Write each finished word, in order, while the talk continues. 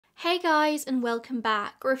Hey guys, and welcome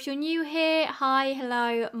back, or if you're new here, hi,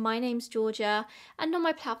 hello, my name's Georgia, and on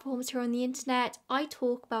my platforms here on the internet, I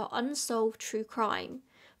talk about unsolved true crime.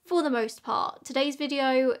 For the most part, today's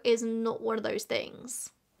video is not one of those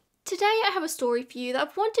things. Today I have a story for you that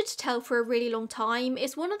I've wanted to tell for a really long time.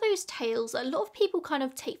 It's one of those tales that a lot of people kind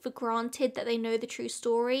of take for granted that they know the true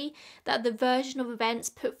story, that the version of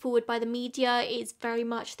events put forward by the media is very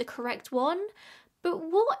much the correct one.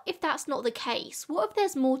 But what if that's not the case? What if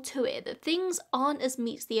there's more to it, that things aren't as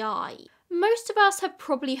meets the eye? Most of us have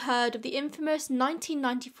probably heard of the infamous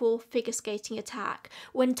 1994 figure skating attack,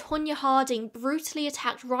 when Tonya Harding brutally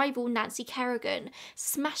attacked rival Nancy Kerrigan,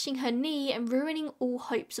 smashing her knee and ruining all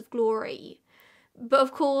hopes of glory. But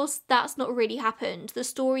of course, that's not really happened, the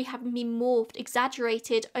story having been morphed,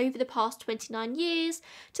 exaggerated over the past 29 years,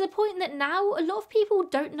 to the point that now a lot of people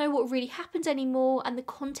don't know what really happened anymore and the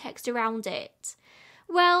context around it.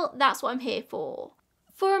 Well, that's what I'm here for.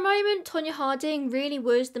 For a moment, Tonya Harding really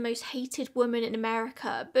was the most hated woman in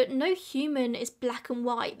America, but no human is black and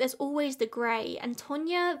white, there's always the grey, and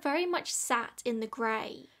Tonya very much sat in the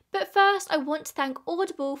grey. But first, I want to thank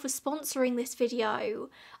Audible for sponsoring this video.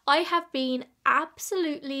 I have been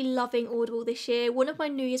absolutely loving Audible this year. One of my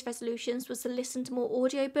New Year's resolutions was to listen to more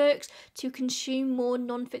audiobooks, to consume more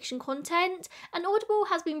non-fiction content, and Audible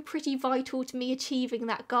has been pretty vital to me achieving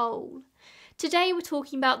that goal. Today we're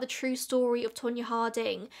talking about the true story of Tonya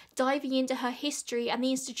Harding, diving into her history and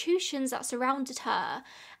the institutions that surrounded her.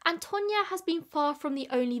 And Tonya has been far from the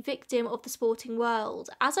only victim of the sporting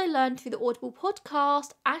world. As I learned through the Audible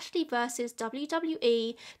podcast, Ashley vs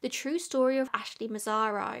WWE, the true story of Ashley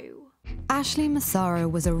Massaro. Ashley Massaro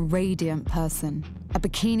was a radiant person, a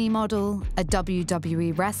bikini model, a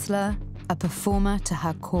WWE wrestler, a performer to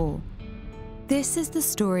her core. This is the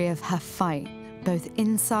story of her fight, both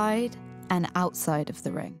inside and outside of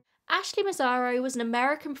the ring. Ashley Massaro was an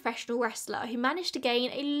American professional wrestler who managed to gain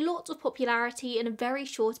a lot of popularity in a very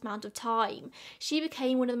short amount of time. She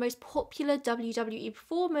became one of the most popular WWE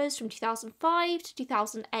performers from 2005 to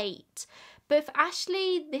 2008. But for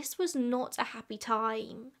Ashley, this was not a happy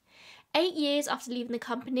time. 8 years after leaving the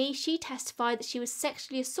company, she testified that she was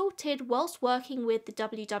sexually assaulted whilst working with the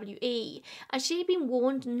WWE, and she had been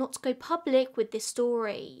warned not to go public with this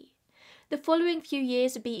story. The following few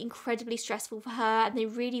years would be incredibly stressful for her, and they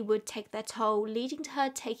really would take their toll, leading to her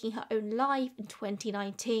taking her own life in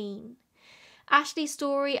 2019. Ashley's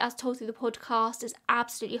story, as told through the podcast, is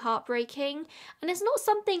absolutely heartbreaking, and it's not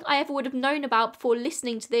something I ever would have known about before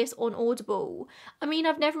listening to this on Audible. I mean,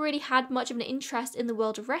 I've never really had much of an interest in the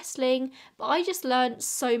world of wrestling, but I just learned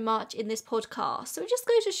so much in this podcast. So it just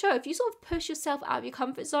goes to show, if you sort of push yourself out of your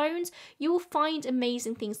comfort zones, you will find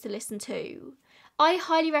amazing things to listen to. I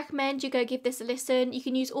highly recommend you go give this a listen. You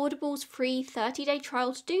can use Audible's free 30-day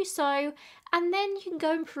trial to do so, and then you can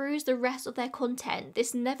go and peruse the rest of their content,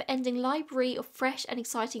 this never-ending library of fresh and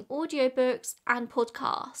exciting audiobooks and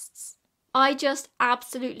podcasts. I just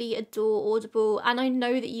absolutely adore Audible, and I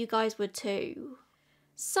know that you guys would too.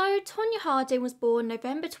 So, Tonya Harding was born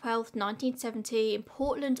November 12, 1970 in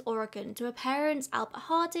Portland, Oregon, to her parents Albert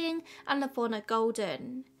Harding and Lavonna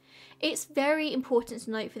Golden. It's very important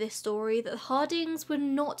to note for this story that the Hardings were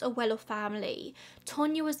not a well-off family.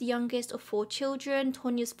 Tonya was the youngest of 4 children.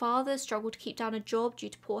 Tonya's father struggled to keep down a job due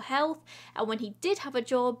to poor health, and when he did have a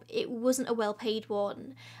job, it wasn't a well-paid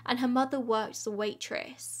one, and her mother worked as a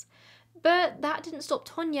waitress. But that didn't stop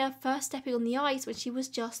Tonya first stepping on the ice when she was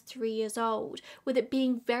just 3 years old, with it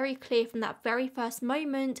being very clear from that very first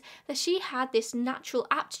moment that she had this natural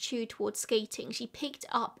aptitude towards skating. She picked it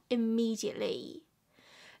up immediately.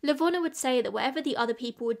 Lavonna would say that whatever the other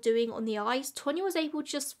people were doing on the ice, Tonya was able to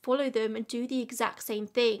just follow them and do the exact same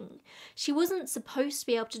thing. She wasn't supposed to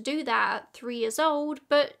be able to do that at 3 years old,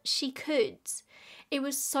 but she could. It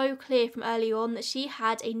was so clear from early on that she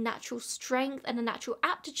had a natural strength and a natural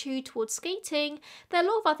aptitude towards skating that a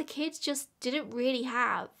lot of other kids just didn't really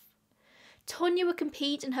have. Tonya would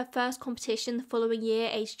compete in her first competition the following year,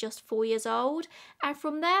 aged just 4 years old, and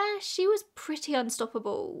from there, she was pretty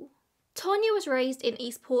unstoppable. Tonya was raised in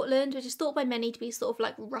East Portland, which is thought by many to be sort of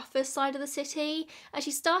like rougher side of the city, and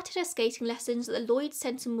she started her skating lessons at the Lloyd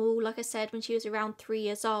Centre Mall, like I said, when she was around 3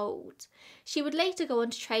 years old. She would later go on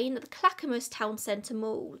to train at the Clackamas Town Centre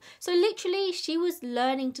Mall, so literally she was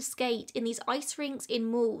learning to skate in these ice rinks in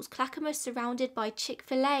malls, Clackamas surrounded by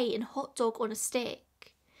Chick-fil-A and hot dog on a stick.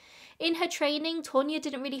 In her training, Tonya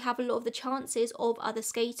didn't really have a lot of the chances of other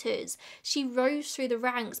skaters. She rose through the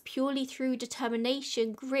ranks purely through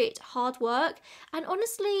determination, grit, hard work, and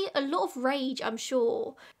honestly, a lot of rage, I'm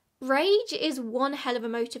sure. Rage is one hell of a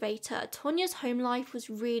motivator. Tonya's home life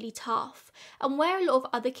was really tough, and where a lot of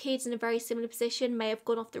other kids in a very similar position may have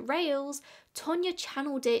gone off the rails, Tonya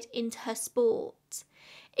channeled it into her sport.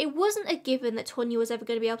 It wasn't a given that Tonya was ever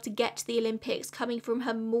going to be able to get to the Olympics coming from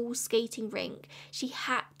her mall skating rink. She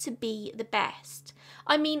had to be the best.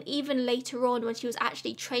 I mean, even later on when she was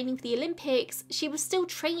actually training for the Olympics, she was still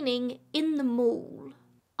training in the mall.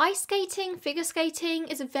 Ice skating, figure skating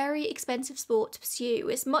is a very expensive sport to pursue.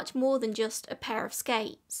 It's much more than just a pair of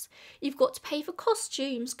skates. You've got to pay for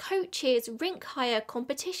costumes, coaches, rink hire,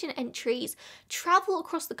 competition entries, travel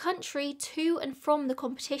across the country to and from the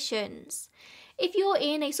competitions. If you're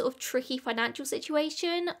in a sort of tricky financial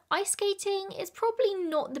situation, ice skating is probably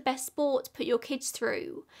not the best sport to put your kids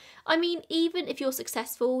through. I mean, even if you're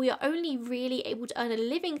successful, you're only really able to earn a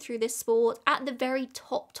living through this sport at the very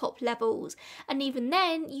top levels. And even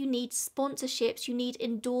then, you need sponsorships, you need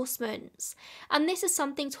endorsements. And this is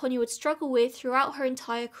something Tonya would struggle with throughout her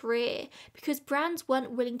entire career because brands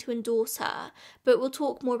weren't willing to endorse her. But we'll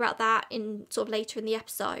talk more about that in sort of later in the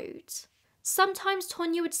episode. Sometimes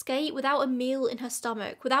Tonya would skate without a meal in her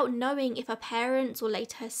stomach, without knowing if her parents or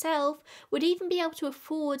later herself would even be able to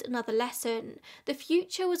afford another lesson. The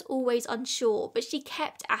future was always unsure, but she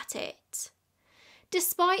kept at it.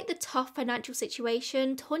 Despite the tough financial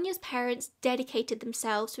situation, Tonya's parents dedicated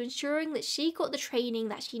themselves to ensuring that she got the training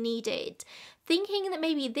that she needed, thinking that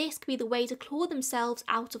maybe this could be the way to claw themselves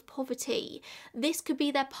out of poverty. This could be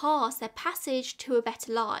their path, their passage to a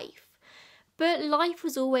better life. But life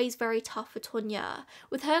was always very tough for Tonya,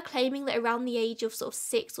 with her claiming that around the age of sort of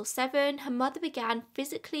 6 or 7, her mother began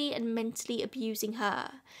physically and mentally abusing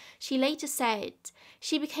her. She later said,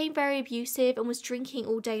 "She became very abusive and was drinking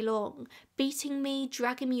all day long, beating me,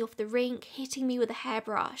 dragging me off the rink, hitting me with a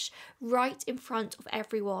hairbrush, right in front of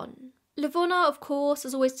everyone." Levona, of course,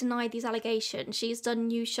 has always denied these allegations. She's done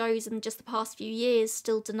new shows in just the past few years,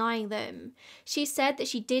 still denying them. She said that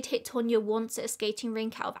she did hit Tonya once at a skating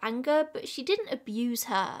rink out of anger, but she didn't abuse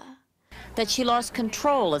her. That she lost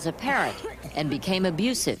control as a parent and became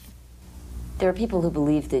abusive. There are people who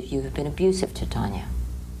believe that you have been abusive to Tonya.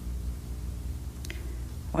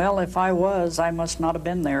 Well, if I was, I must not have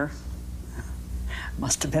been there.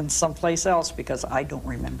 Must have been someplace else because I don't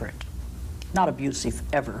remember it. Not abusive,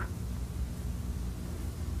 ever.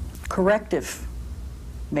 Corrective,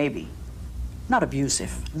 maybe. Not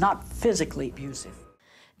abusive, not physically abusive.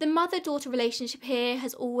 The mother-daughter relationship here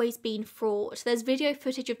has always been fraught. There's video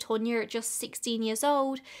footage of Tonya at just 16 years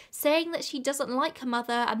old saying that she doesn't like her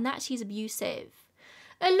mother and that she's abusive.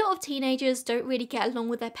 A lot of teenagers don't really get along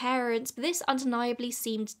with their parents, but this undeniably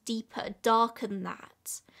seemed deeper, darker than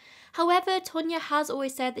that. However, Tonya has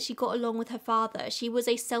always said that she got along with her father. She was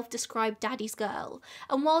a self-described daddy's girl,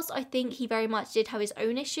 and whilst I think he very much did have his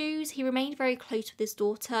own issues, he remained very close with his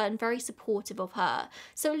daughter and very supportive of her,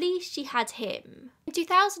 so at least she had him. In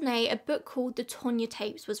 2008, a book called The Tonya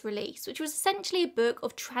Tapes was released, which was essentially a book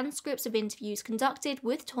of transcripts of interviews conducted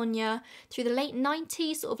with Tonya through the late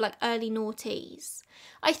 90s, sort of like early noughties.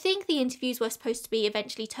 I think the interviews were supposed to be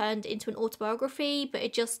eventually turned into an autobiography, but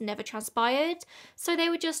it just never transpired, so they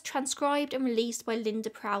were just transcribed and released by Linda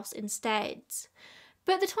Prowse instead.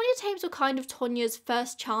 But the Tonya tapes were kind of Tonya's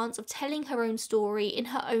first chance of telling her own story in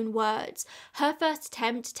her own words, her first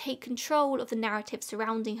attempt to take control of the narrative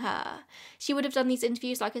surrounding her. She would have done these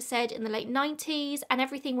interviews, like I said, in the late 90s, and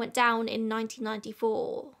everything went down in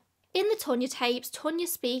 1994. In the Tonya tapes, Tonya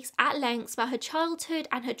speaks at length about her childhood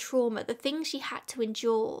and her trauma, the things she had to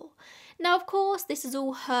endure. Now, of course, this is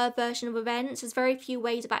all her version of events. There's very few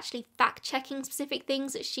ways of actually fact-checking specific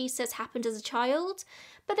things that she says happened as a child,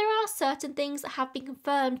 but there are certain things that have been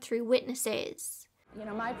confirmed through witnesses. You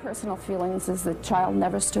know, my personal feelings is the child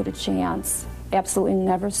never stood a chance. Absolutely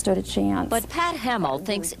never stood a chance. But Pat Hemmel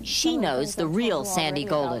thinks she knows the real Sandy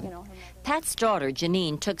Golden. Pat's daughter,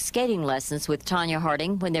 Janine, took skating lessons with Tonya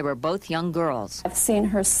Harding when they were both young girls. I've seen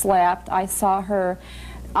her slapped. I saw her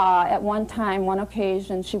at one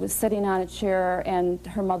occasion, she was sitting on a chair and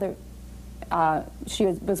her mother, she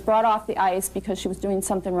was brought off the ice because she was doing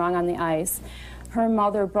something wrong on the ice. Her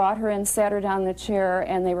mother brought her in, sat her down in the chair,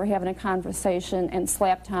 and they were having a conversation and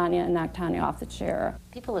slapped Tonya and knocked Tonya off the chair.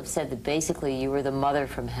 People have said that basically you were the mother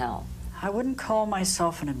from hell. I wouldn't call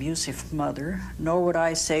myself an abusive mother, nor would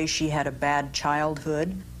I say she had a bad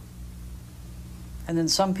childhood. And then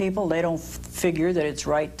some people, they don't figure that it's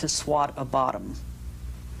right to swat a bottom.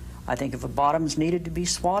 I think if a bottom's needed to be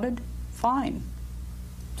swatted, fine.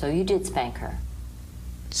 So you did spank her?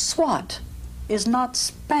 Swat is not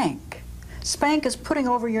spank. Spank is putting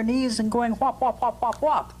over your knees and going whop, whop, whop, whop,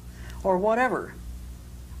 whop, or whatever.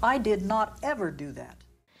 I did not ever do that.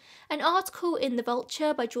 An article in The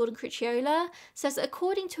Vulture by Jordan Crucchiola says that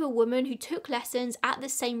according to a woman who took lessons at the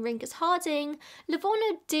same rink as Harding,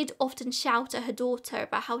 Lavonna did often shout at her daughter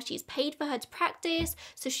about how she's paid for her to practice,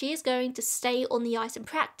 so she is going to stay on the ice and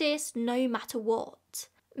practice no matter what.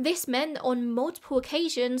 This meant that on multiple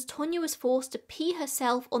occasions, Tonya was forced to pee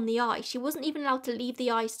herself on the ice. She wasn't even allowed to leave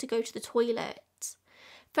the ice to go to the toilet.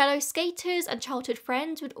 Fellow skaters and childhood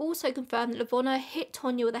friends would also confirm that Lavonna hit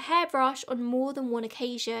Tonya with a hairbrush on more than one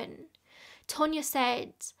occasion. Tonya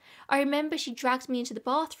said, "I remember she dragged me into the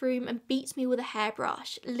bathroom and beat me with a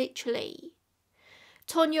hairbrush, literally."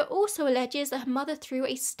 Tonya also alleges that her mother threw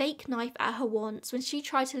a steak knife at her once when she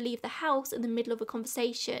tried to leave the house in the middle of a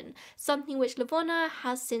conversation, something which Lavonna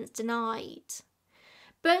has since denied.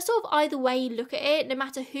 But sort of either way you look at it, no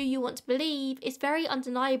matter who you want to believe, it's very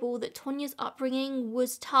undeniable that Tonya's upbringing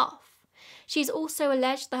was tough. She's also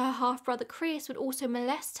alleged that her half-brother Chris would also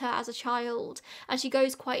molest her as a child, and she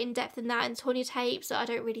goes quite in depth in that in Tonya tapes, so I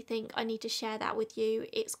don't really think I need to share that with you.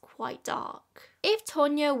 It's quite dark. If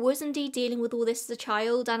Tonya was indeed dealing with all this as a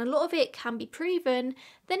child, and a lot of it can be proven,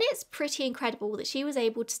 then it's pretty incredible that she was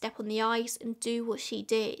able to step on the ice and do what she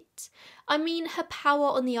did. I mean, her power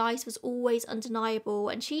on the ice was always undeniable,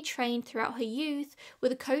 and she trained throughout her youth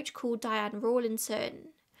with a coach called Diane Rawlinson.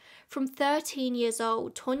 From 13 years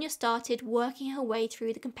old, Tonya started working her way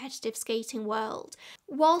through the competitive skating world.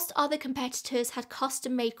 Whilst other competitors had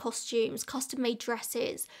custom-made costumes, custom-made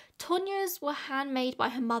dresses, Tonya's were handmade by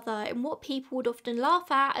her mother in what people would often laugh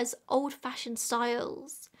at as old-fashioned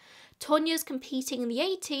styles. Tonya's competing in the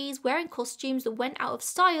 80s, wearing costumes that went out of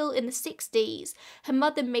style in the 60s, her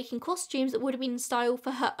mother making costumes that would have been in style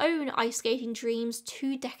for her own ice skating dreams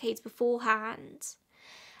 2 decades beforehand.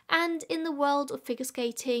 And in the world of figure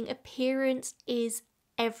skating, appearance is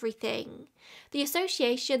everything. The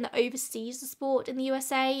association that oversees the sport in the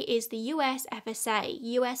USA is the USFSA,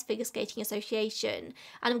 US Figure Skating Association,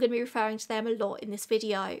 and I'm going to be referring to them a lot in this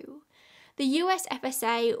video. The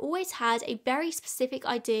USFSA always had a very specific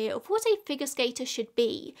idea of what a figure skater should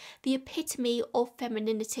be, the epitome of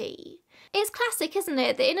femininity. It's classic, isn't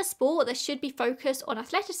it, that in a sport that should be focused on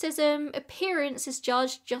athleticism, appearance is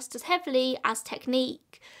judged just as heavily as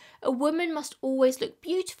technique. A woman must always look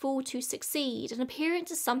beautiful to succeed, and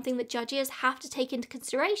appearance is something that judges have to take into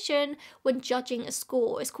consideration when judging a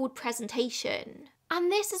score. It's called presentation.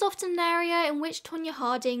 And this is often an area in which Tonya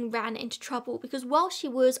Harding ran into trouble, because while she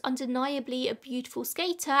was undeniably a beautiful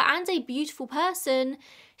skater and a beautiful person,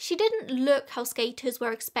 she didn't look how skaters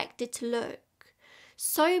were expected to look.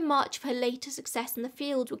 So much of her later success in the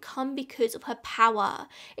field would come because of her power.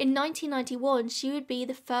 In 1991, she would be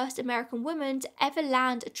the first American woman to ever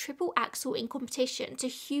land a triple axel in competition to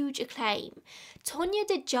huge acclaim. Tonya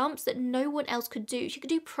did jumps that no one else could do. She could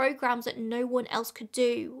do programs that no one else could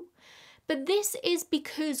do. But this is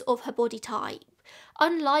because of her body type.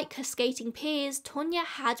 Unlike her skating peers, Tonya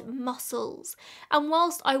had muscles, and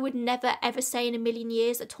whilst I would never ever say in a million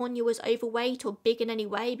years that Tonya was overweight or big in any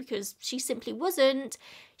way, because she simply wasn't,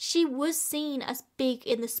 she was seen as big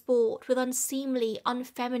in the sport with unseemly,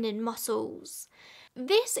 unfeminine muscles.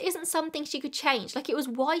 This isn't something she could change, like it was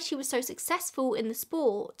why she was so successful in the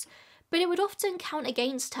sport, but it would often count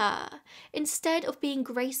against her. Instead of being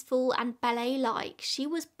graceful and ballet-like, she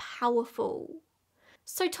was powerful.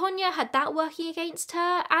 So Tonya had that working against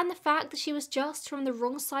her, and the fact that she was just from the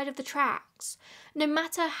wrong side of the tracks. No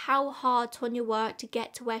matter how hard Tonya worked to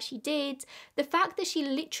get to where she did, the fact that she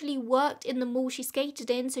literally worked in the mall she skated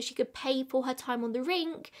in so she could pay for her time on the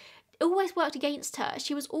rink, always worked against her.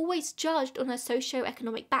 She was always judged on her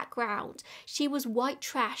socio-economic background. She was white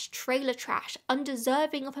trash, trailer trash,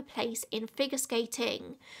 undeserving of her place in figure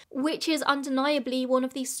skating, which is undeniably one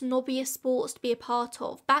of the snobbiest sports to be a part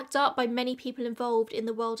of, backed up by many people involved in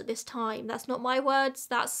the world at this time. That's not my words,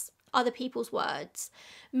 that's other people's words.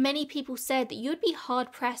 Many people said that you'd be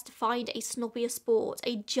hard-pressed to find a snobbier sport,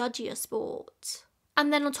 a judgier sport.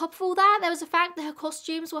 And then on top of all that, there was the fact that her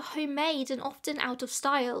costumes were homemade and often out of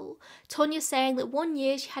style. Tonya saying that one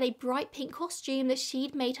year she had a bright pink costume that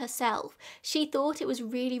she'd made herself. She thought it was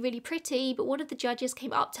really, really pretty, but one of the judges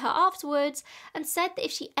came up to her afterwards and said that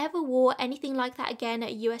if she ever wore anything like that again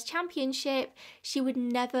at a US championship, she would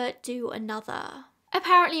never do another.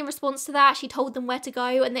 Apparently in response to that, she told them where to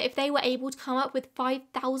go, and that if they were able to come up with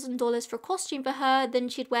 $5,000 for a costume for her, then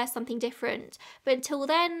she'd wear something different. But until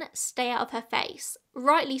then, stay out of her face.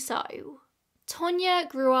 Rightly so. Tonya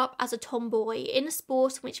grew up as a tomboy in a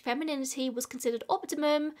sport in which femininity was considered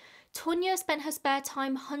optimum. Tonya spent her spare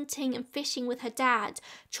time hunting and fishing with her dad,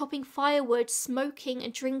 chopping firewood, smoking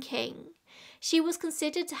and drinking. She was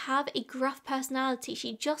considered to have a gruff personality.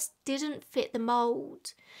 She just didn't fit the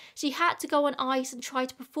mould. She had to go on ice and try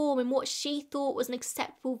to perform in what she thought was an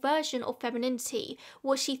acceptable version of femininity,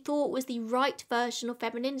 what she thought was the right version of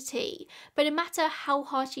femininity. But no matter how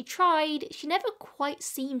hard she tried, she never quite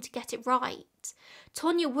seemed to get it right.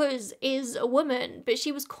 Tonya is a woman, but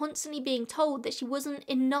she was constantly being told that she wasn't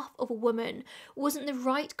enough of a woman, wasn't the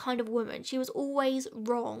right kind of woman. She was always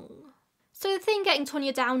wrong. So the thing getting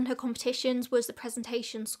Tonya down in her competitions was the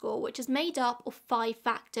presentation score, which is made up of 5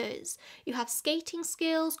 factors. You have skating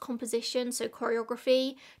skills, composition, so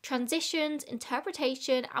choreography, transitions,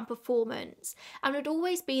 interpretation, and performance. And it would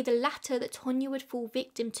always be the latter that Tonya would fall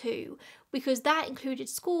victim to, because that included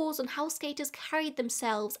scores on how skaters carried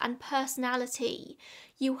themselves and personality.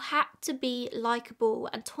 You had to be likeable,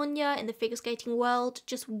 and Tonya in the figure skating world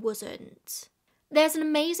just wasn't. There's an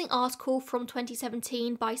amazing article from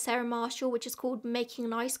 2017 by Sarah Marshall, which is called Making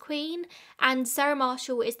an Ice Queen. And Sarah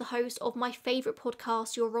Marshall is the host of my favourite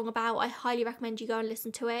podcast, You're Wrong About. I highly recommend you go and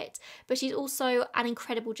listen to it. But she's also an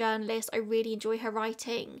incredible journalist. I really enjoy her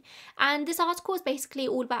writing. And this article is basically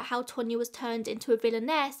all about how Tonya was turned into a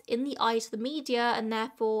villainess in the eyes of the media and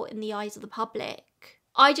therefore in the eyes of the public.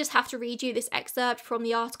 I just have to read you this excerpt from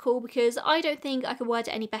the article because I don't think I could word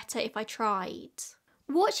it any better if I tried.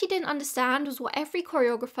 What she didn't understand was what every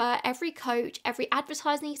choreographer, every coach, every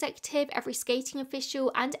advertising executive, every skating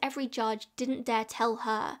official and every judge didn't dare tell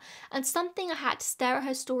her, and something I had to stare at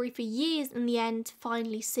her story for years in the end to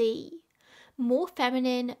finally see. More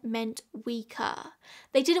feminine meant weaker.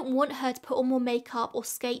 They didn't want her to put on more makeup or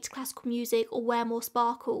skate classical music or wear more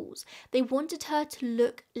sparkles. They wanted her to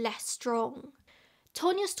look less strong.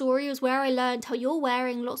 Tonya's story was where I learned how your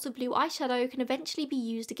wearing lots of blue eyeshadow can eventually be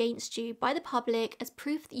used against you by the public as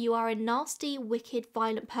proof that you are a nasty, wicked,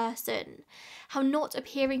 violent person. How not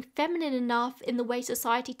appearing feminine enough in the way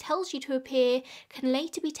society tells you to appear can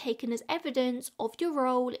later be taken as evidence of your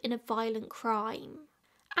role in a violent crime.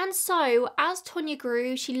 And so, as Tonya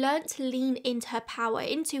grew, she learnt to lean into her power,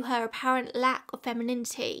 into her apparent lack of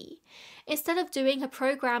femininity. Instead of doing her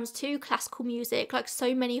programmes to classical music like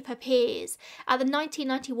so many of her peers, at the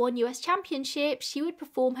 1991 US Championship, she would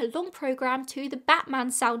perform her long programme to the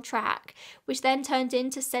Batman soundtrack, which then turned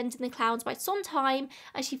into Send in the Clowns by Sondheim,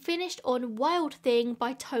 and she finished on Wild Thing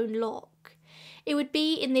by Tone Loc. It would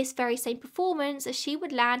be in this very same performance that she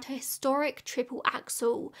would land her historic triple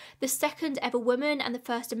axel, the second ever woman and the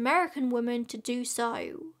first American woman to do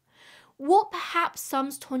so. What perhaps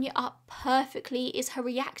sums Tonya up perfectly is her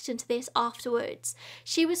reaction to this afterwards.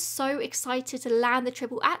 She was so excited to land the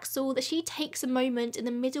triple axel that she takes a moment in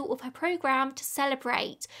the middle of her programme to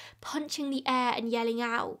celebrate, punching the air and yelling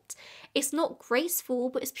out. It's not graceful,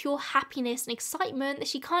 but it's pure happiness and excitement that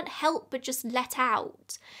she can't help but just let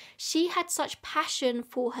out. She had such passion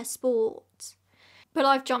for her sport. But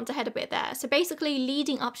I've jumped ahead a bit there. So basically,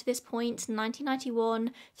 leading up to this point in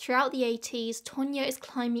 1991, throughout the 80s, Tonya is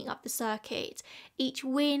climbing up the circuit. Each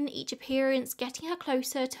win, each appearance, getting her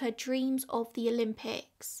closer to her dreams of the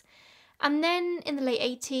Olympics. And then in the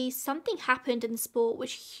late 80s, something happened in the sport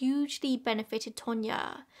which hugely benefited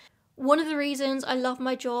Tonya. One of the reasons I love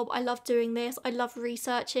my job, I love doing this, I love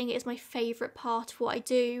researching, it is my favourite part of what I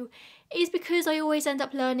do, is because I always end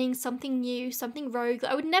up learning something new, something rogue that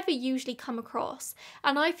I would never usually come across.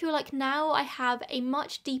 And I feel like now I have a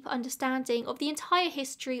much deeper understanding of the entire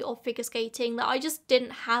history of figure skating that I just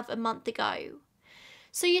didn't have a month ago.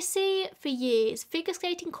 So you see, for years, figure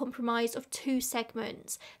skating comprised of 2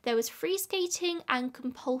 segments. There was free skating and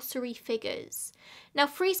compulsory figures. Now,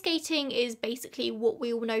 free skating is basically what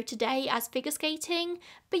we all know today as figure skating,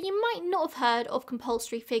 but you might not have heard of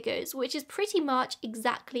compulsory figures, which is pretty much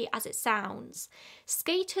exactly as it sounds.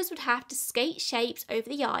 Skaters would have to skate shapes over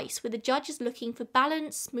the ice, with the judges looking for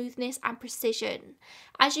balance, smoothness, and precision.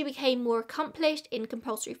 As you became more accomplished in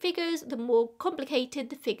compulsory figures, the more complicated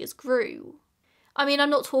the figures grew. I mean, I'm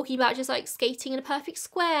not talking about just like skating in a perfect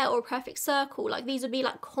square or a perfect circle. Like, these would be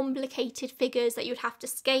like complicated figures that you'd have to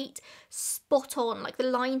skate spot on. Like, the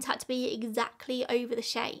lines had to be exactly over the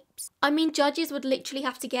shapes. I mean, judges would literally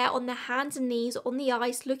have to get on their hands and knees on the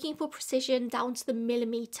ice looking for precision down to the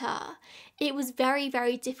millimetre. It was very,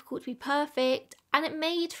 very difficult to be perfect, and it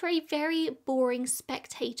made for a very boring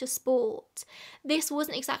spectator sport. This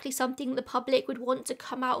wasn't exactly something the public would want to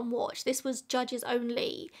come out and watch. This was judges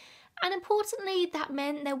only. And importantly, that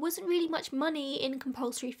meant there wasn't really much money in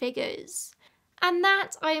compulsory figures. And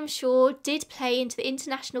that, I am sure, did play into the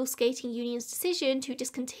International Skating Union's decision to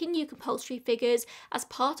discontinue compulsory figures as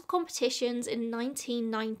part of competitions in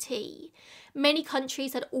 1990. Many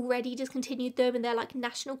countries had already discontinued them in their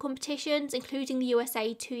national competitions, including the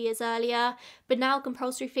USA 2 years earlier, but now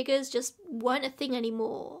compulsory figures just weren't a thing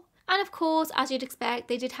anymore. And of course, as you'd expect,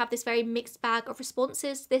 they did have this very mixed bag of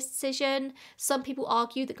responses to this decision. Some people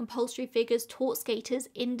argue that compulsory figures taught skaters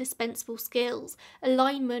indispensable skills: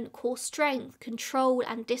 alignment, core strength, control,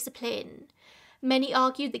 and discipline. Many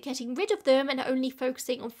argued that getting rid of them and only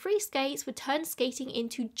focusing on free skates would turn skating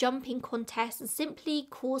into jumping contests and simply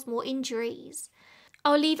cause more injuries.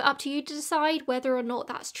 I'll leave it up to you to decide whether or not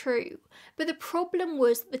that's true. But the problem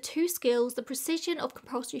was that the two skills, the precision of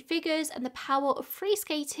compulsory figures and the power of free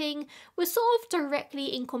skating, were sort of directly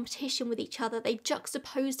in competition with each other. They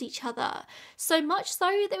juxtaposed each other, so much so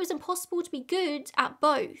that it was impossible to be good at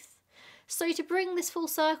both. So to bring this full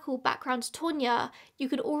circle back round to Tonya, you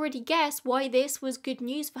could already guess why this was good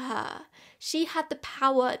news for her. She had the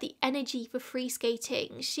power, the energy for free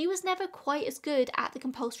skating. She was never quite as good at the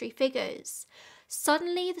compulsory figures.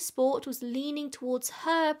 Suddenly, the sport was leaning towards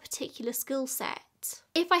her particular skill set.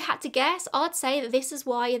 If I had to guess, I'd say that this is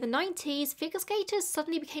why in the 90s, figure skaters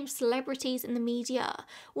suddenly became celebrities in the media,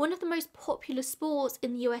 one of the most popular sports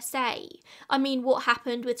in the USA. I mean, what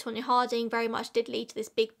happened with Tonya Harding very much did lead to this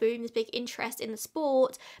big boom, this big interest in the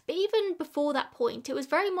sport, but even before that point, it was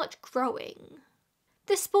very much growing.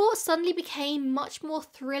 The sport suddenly became much more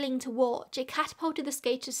thrilling to watch. It catapulted the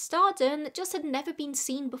skaters' stardom that just had never been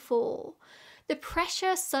seen before. The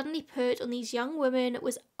pressure suddenly put on these young women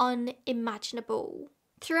was unimaginable.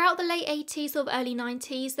 Throughout the late 80s or early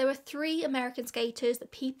 90s, there were 3 American skaters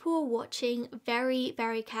that people were watching very,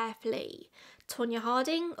 very carefully. Tonya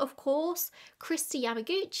Harding, of course, Kristi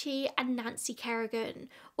Yamaguchi and Nancy Kerrigan.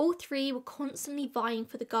 All 3 were constantly vying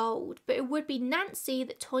for the gold, but it would be Nancy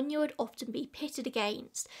that Tonya would often be pitted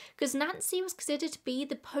against, because Nancy was considered to be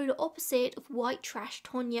the polar opposite of white trash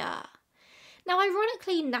Tonya. Now,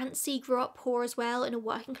 ironically, Nancy grew up poor as well in a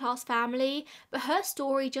working class family, but her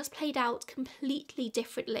story just played out completely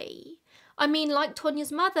differently. I mean, like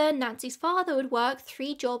Tonya's mother, Nancy's father would work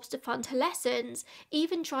 3 jobs to fund her lessons,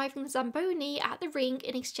 even driving the Zamboni at the rink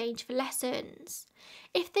in exchange for lessons.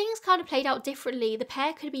 If things kind of played out differently, the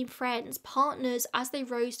pair could have been friends, partners as they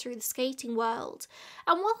rose through the skating world.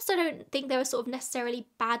 And whilst I don't think they were sort of necessarily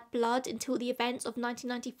bad blood until the events of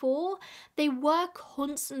 1994, they were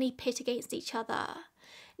constantly pit against each other.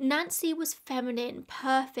 Nancy was feminine,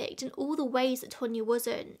 perfect in all the ways that Tonya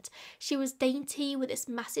wasn't. She was dainty with this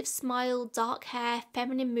massive smile, dark hair,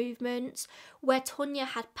 feminine movements. Where Tonya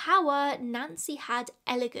had power, Nancy had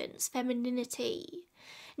elegance, femininity.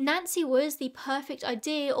 Nancy was the perfect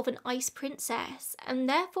idea of an ice princess, and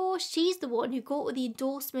therefore she's the one who got all the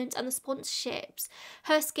endorsements and the sponsorships.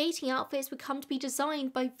 Her skating outfits would come to be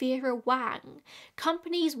designed by Vera Wang.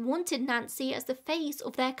 Companies wanted Nancy as the face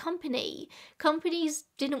of their company. Companies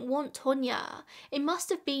didn't want Tonya. It must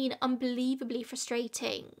have been unbelievably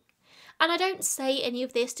frustrating. And I don't say any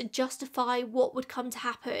of this to justify what would come to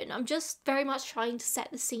happen. I'm just very much trying to set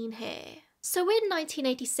the scene here. So in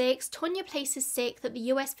 1986, Tonya places 6th at the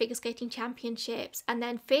US Figure Skating Championships and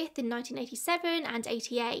then 5th in 1987 and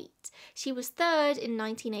 88. She was 3rd in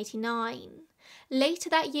 1989. Later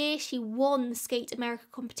that year, she won the Skate America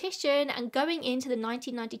competition, and going into the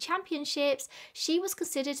 1990 championships, she was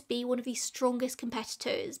considered to be one of the strongest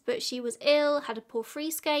competitors, but she was ill, had a poor free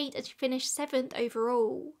skate, and she finished 7th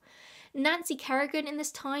overall. Nancy Kerrigan in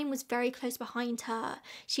this time was very close behind her.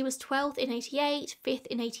 She was 12th in 88, 5th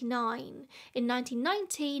in 89. In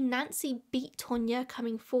 1990, Nancy beat Tonya,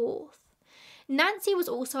 coming 4th. Nancy was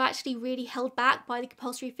also actually really held back by the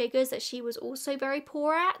compulsory figures that she was also very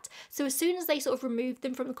poor at, so as soon as they sort of removed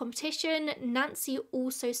them from the competition, Nancy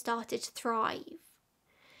also started to thrive.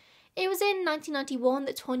 It was in 1991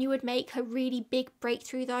 that Tonya would make her really big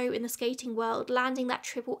breakthrough though in the skating world, landing that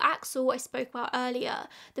triple axel I spoke about earlier,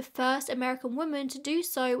 the first American woman to do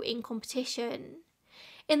so in competition.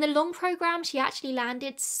 In the long programme, she actually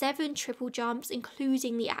landed 7 triple jumps,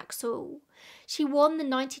 including the axel. She won the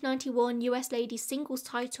 1991 US Ladies Singles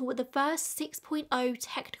title with the first 6.0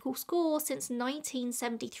 technical score since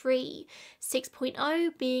 1973,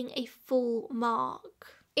 6.0 being a full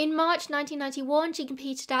mark. In March 1991, she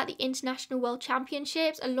competed at the International World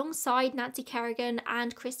Championships alongside Nancy Kerrigan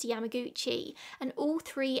and Kristi Yamaguchi, and all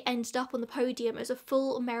 3 ended up on the podium as a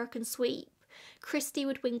full American sweep. Kristi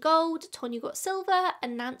would win gold, Tonya got silver,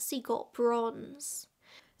 and Nancy got bronze.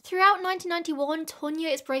 Throughout 1991,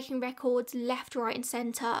 Tonya is breaking records left, right and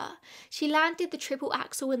centre. She landed the triple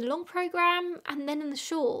axel in the long programme and then in the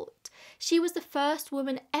short. She was the first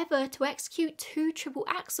woman ever to execute 2 triple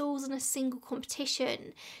axels in a single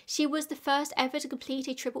competition. She was the first ever to complete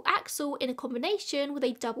a triple axel in a combination with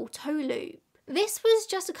a double toe loop. This was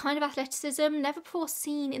just a kind of athleticism never before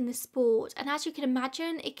seen in the sport, and as you can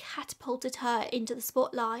imagine, it catapulted her into the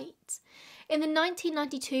spotlight. In the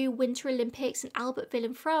 1992 Winter Olympics in Albertville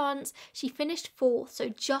in France, she finished 4th, so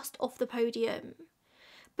just off the podium.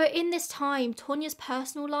 But in this time, Tonya's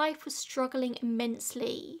personal life was struggling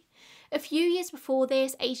immensely. A few years before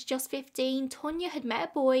this, aged just 15, Tonya had met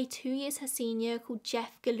a boy 2 years her senior called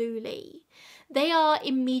Jeff Gillooly. They are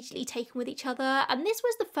immediately taken with each other, and this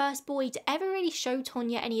was the first boy to ever really show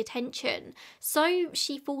Tonya any attention, so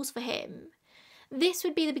she falls for him. This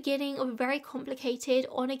would be the beginning of a very complicated,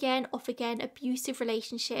 on-again, off-again abusive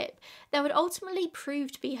relationship that would ultimately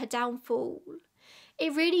prove to be her downfall.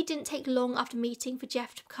 It really didn't take long after meeting for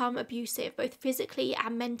Jeff to become abusive, both physically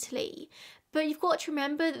and mentally. But you've got to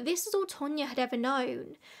remember that this is all Tonya had ever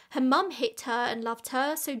known. Her mum hit her and loved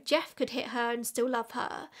her, so Jeff could hit her and still love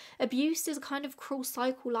her. Abuse is a kind of cruel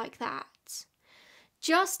cycle like that.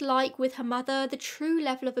 Just like with her mother, the true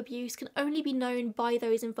level of abuse can only be known by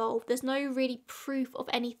those involved. There's no really proof of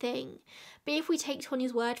anything. But if we take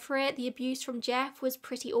Tonya's word for it, the abuse from Jeff was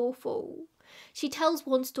pretty awful. She tells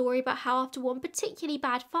one story about how after one particularly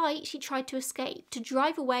bad fight, she tried to escape, to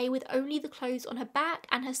drive away with only the clothes on her back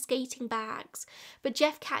and her skating bags. But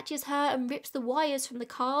Jeff catches her and rips the wires from the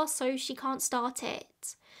car so she can't start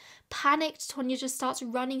it. Panicked, Tonya just starts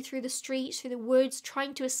running through the streets, through the woods,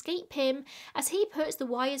 trying to escape him as he puts the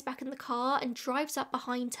wires back in the car and drives up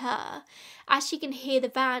behind her. As she can hear the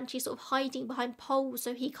van, she's sort of hiding behind poles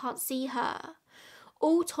so he can't see her.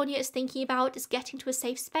 All Tonya is thinking about is getting to a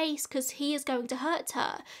safe space because he is going to hurt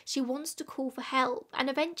her. She wants to call for help, and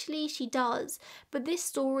eventually she does. But this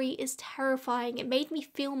story is terrifying. It made me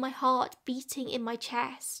feel my heart beating in my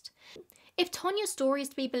chest. If Tonya's story is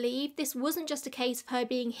to be believed, this wasn't just a case of her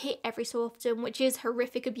being hit every so often, which is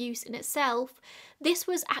horrific abuse in itself. This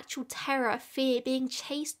was actual terror, fear, being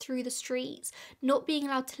chased through the streets, not being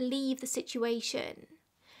allowed to leave the situation.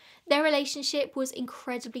 Their relationship was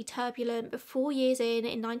incredibly turbulent, but 4 years in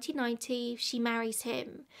 1990, she marries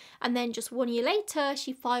him, and then just 1 year later,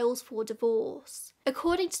 she files for divorce.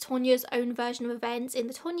 According to Tonya's own version of events in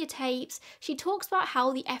the Tonya tapes, she talks about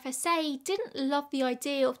how the FSA didn't love the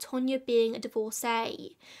idea of Tonya being a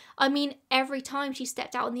divorcee. I mean, every time she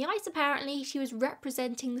stepped out on the ice, apparently, she was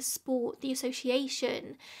representing the sport, the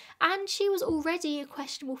association, and she was already a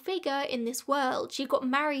questionable figure in this world. She got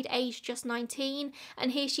married aged just 19,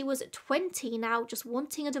 and here she was at 20 now, just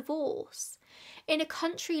wanting a divorce. In a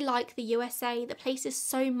country like the USA that places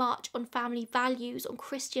so much on family values, on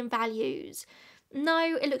Christian values,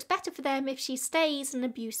 no, it looks better for them if she stays in an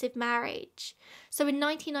abusive marriage. So in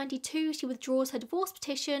 1992, she withdraws her divorce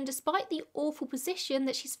petition despite the awful position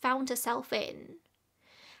that she's found herself in.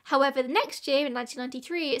 However, the next year, in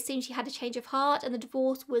 1993, it seems she had a change of heart and the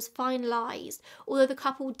divorce was finalised, although the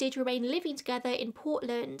couple did remain living together in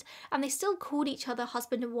Portland and they still called each other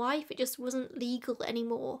husband and wife. It just wasn't legal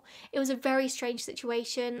anymore. It was a very strange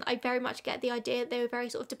situation. I very much get the idea that they were very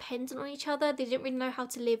sort of dependent on each other. They didn't really know how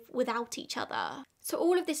to live without each other. So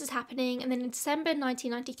all of this is happening, and then in December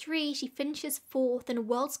 1993, she finishes 4th in a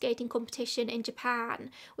world skating competition in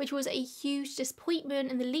Japan, which was a huge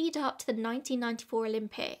disappointment in the lead up to the 1994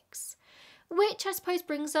 Olympics. Which I suppose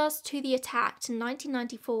brings us to the attack to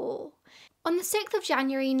 1994. On the 6th of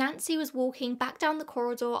January, Nancy was walking back down the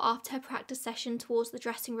corridor after her practice session towards the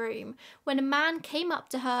dressing room when a man came up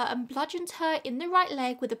to her and bludgeoned her in the right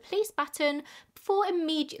leg with a police baton before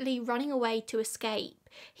immediately running away to escape.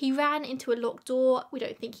 He ran into a locked door, we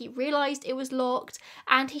don't think he realised it was locked,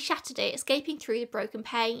 and he shattered it, escaping through the broken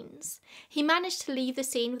panes. He managed to leave the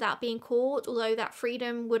scene without being caught, although that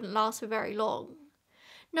freedom wouldn't last for very long.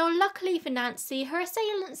 Now, luckily for Nancy, her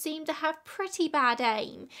assailant seemed to have pretty bad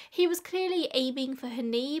aim. He was clearly aiming for her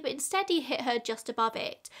knee, but instead he hit her just above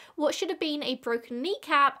it. What should have been a broken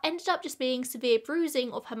kneecap ended up just being severe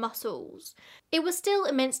bruising of her muscles. It was still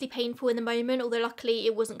immensely painful in the moment, although luckily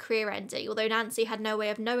it wasn't career-ending, although Nancy had no way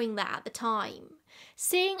of knowing that at the time.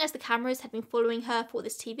 Seeing as the cameras had been following her for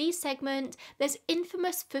this TV segment, there's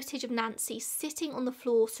infamous footage of Nancy sitting on the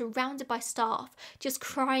floor surrounded by staff, just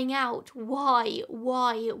crying out, "Why?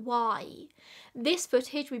 Why? Why?" This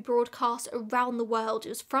footage we broadcast around the world. It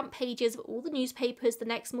was front pages of all the newspapers the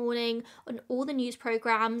next morning, on all the news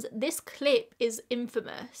programmes. This clip is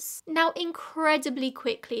infamous. Now, incredibly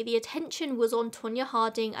quickly, the attention was on Tonya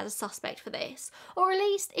Harding as a suspect for this, or at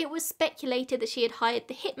least it was speculated that she had hired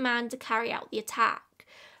the hitman to carry out the attack.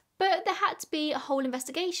 But there had to be a whole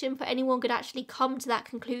investigation before anyone could actually come to that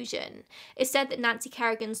conclusion. It's said that Nancy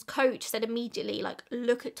Kerrigan's coach said immediately, like,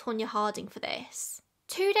 look at Tonya Harding for this.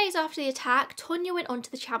 2 days after the attack, Tonya went on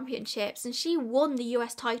to the championships and she won the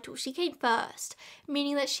US title. She came first,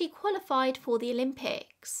 meaning that she qualified for the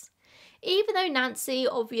Olympics. Even though Nancy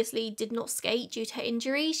obviously did not skate due to her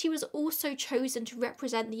injury, she was also chosen to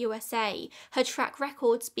represent the USA, her track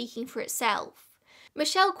record speaking for itself.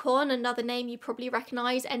 Michelle Kwon, another name you probably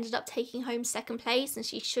recognise, ended up taking home second place and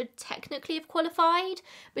she should technically have qualified,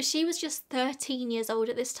 but she was just 13 years old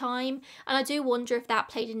at this time, and I do wonder if that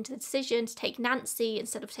played into the decision to take Nancy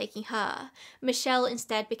instead of taking her. Michelle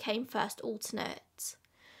instead became first alternate.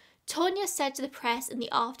 Tonya said to the press in the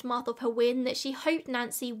aftermath of her win that she hoped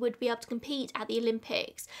Nancy would be able to compete at the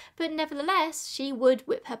Olympics, but nevertheless she would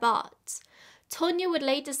whip her butt. Tonya would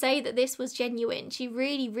later say that this was genuine. She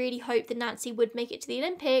really hoped that Nancy would make it to the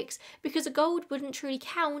Olympics because a gold wouldn't truly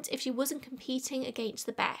count if she wasn't competing against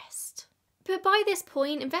the best. But by this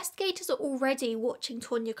point, investigators are already watching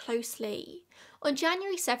Tonya closely. On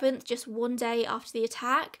January 7th, just 1 day after the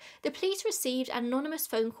attack, the police received an anonymous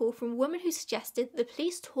phone call from a woman who suggested that the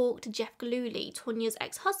police talk to Jeff Gillooly, Tonya's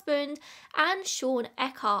ex-husband, and Sean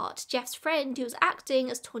Eckhart, Jeff's friend who was acting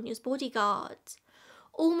as Tonya's bodyguard.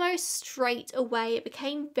 Almost straight away, it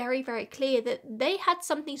became very clear that they had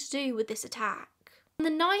something to do with this attack. On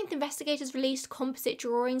the 9th, investigators released composite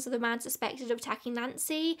drawings of the man suspected of attacking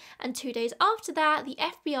Nancy, and 2 days after that, the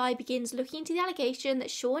FBI begins looking into the allegation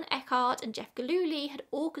that Sean Eckhart and Jeff Gillooly had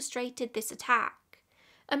orchestrated this attack.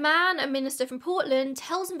 A man, a minister from Portland,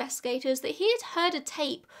 tells investigators that he had heard a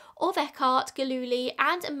tape of Eckhart, Gillooly,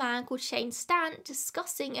 and a man called Shane Stant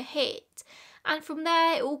discussing a hit. And from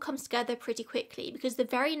there, it all comes together pretty quickly because the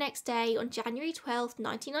very next day, on January 12th,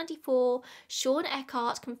 1994, Sean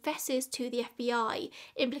Eckhart confesses to the FBI,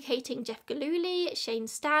 implicating Jeff Gillooly, Shane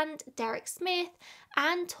Stant, Derek Smith,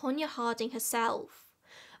 and Tonya Harding herself.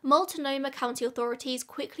 Multnomah County authorities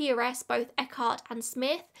quickly arrest both Eckhart and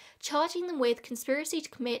Smith, charging them with conspiracy to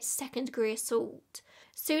commit second-degree assault.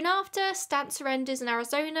 Soon after, Stant surrenders in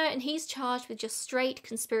Arizona and he's charged with just straight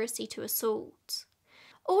conspiracy to assault.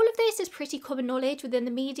 All of this is pretty common knowledge within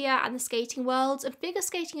the media and the skating world, and figure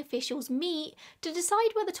skating officials meet to decide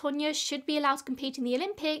whether Tonya should be allowed to compete in the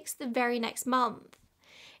Olympics the very next month.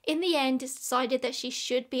 In the end, it's decided that she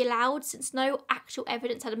should be allowed since no actual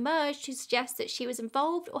evidence had emerged to suggest that she was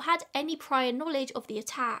involved or had any prior knowledge of the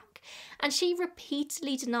attack, and she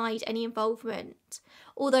repeatedly denied any involvement.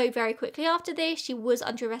 Although very quickly after this, she was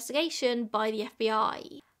under investigation by the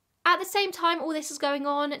FBI. At the same time all this is going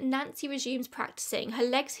on, Nancy resumes practicing, her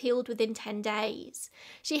legs healed within 10 days.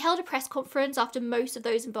 She held a press conference after most of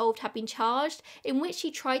those involved had been charged, in which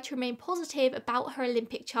she tried to remain positive about her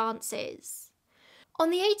Olympic chances.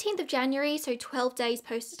 On the 18th of January, so 12 days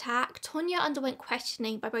post-attack, Tonya underwent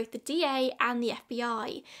questioning by both the DA and the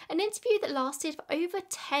FBI, an interview that lasted for over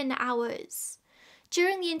 10 hours.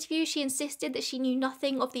 During the interview, she insisted that she knew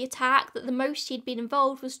nothing of the attack, that the most she'd been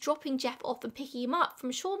involved was dropping Jeff off and picking him up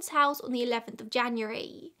from Sean's house on the 11th of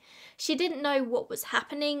January. She didn't know what was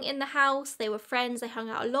happening in the house, they were friends, they hung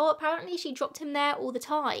out a lot, apparently she dropped him there all the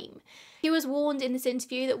time. He was warned in this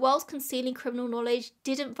interview that whilst concealing criminal knowledge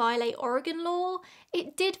didn't violate Oregon law,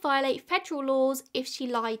 it did violate federal laws if she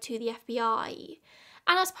lied to the FBI.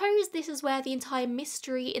 And I suppose this is where the entire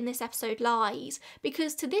mystery in this episode lies,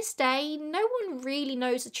 because to this day, no one really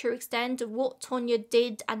knows the true extent of what Tonya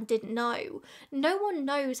did and didn't know. No one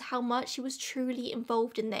knows how much she was truly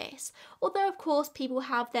involved in this, although of course people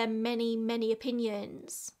have their many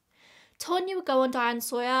opinions. Tonya would go on Diane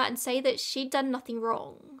Sawyer and say that she'd done nothing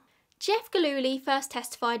wrong. Jeff Gillooly first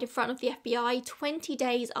testified in front of the FBI 20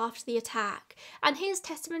 days after the attack, and his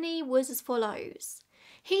testimony was as follows.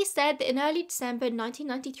 He said that in early December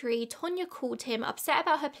 1993, Tonya called him upset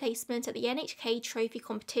about her placement at the NHK trophy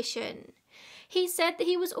competition. He said that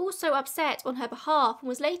he was also upset on her behalf and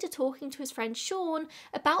was later talking to his friend Sean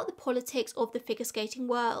about the politics of the figure skating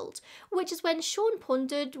world, which is when Sean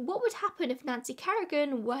pondered what would happen if Nancy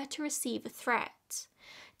Kerrigan were to receive a threat.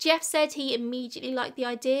 Jeff said he immediately liked the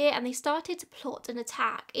idea and they started to plot an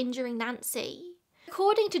attack, injuring Nancy.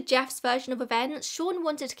 According to Jeff's version of events, Sean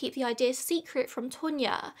wanted to keep the idea secret from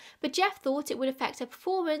Tonya, but Jeff thought it would affect her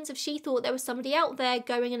performance if she thought there was somebody out there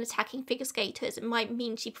going and attacking figure skaters. It might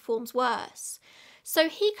mean she performs worse. So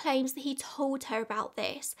he claims that he told her about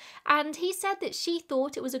this, and he said that she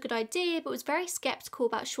thought it was a good idea but was very sceptical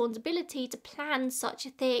about Sean's ability to plan such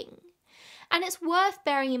a thing. And it's worth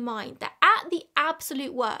bearing in mind that at the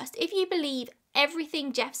absolute worst, if you believe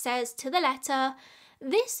everything Jeff says to the letter,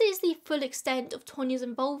 this is the full extent of Tonya's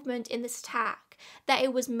involvement in this attack. That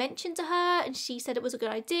it was mentioned to her and she said it was a good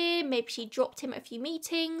idea, maybe she dropped him at a few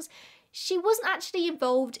meetings. She wasn't actually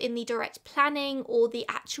involved in the direct planning or the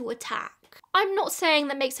actual attack. I'm not saying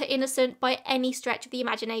that makes her innocent by any stretch of the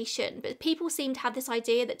imagination, but people seem to have this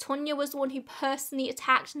idea that Tonya was the one who personally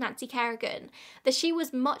attacked Nancy Kerrigan, that she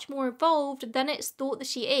was much more involved than it's thought that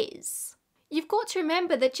she is. You've got to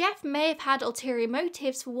remember that Jeff may have had ulterior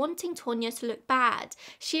motives for wanting Tonya to look bad.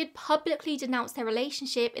 She had publicly denounced their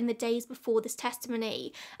relationship in the days before this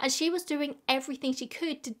testimony, and she was doing everything she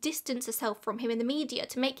could to distance herself from him in the media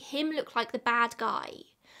to make him look like the bad guy.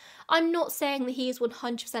 I'm not saying that he is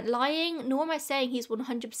 100% lying, nor am I saying he's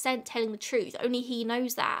 100% telling the truth, only he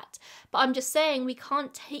knows that. But I'm just saying we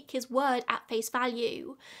can't take his word at face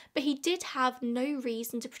value. But he did have no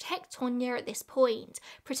reason to protect Tonya at this point.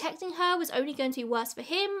 Protecting her was only going to be worse for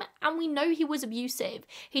him, and we know he was abusive.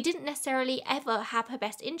 He didn't necessarily ever have her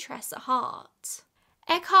best interests at heart.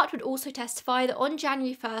 Eckhart would also testify that on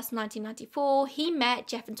January 1st, 1994, he met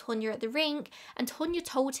Jeff and Tonya at the rink, and Tonya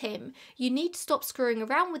told him, "You need to stop screwing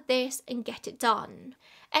around with this and get it done."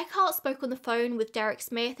 Eckhart spoke on the phone with Derek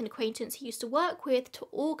Smith, an acquaintance he used to work with, to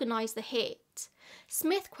organise the hit.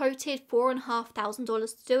 Smith quoted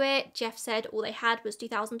 $4,500 to do it. Jeff said all they had was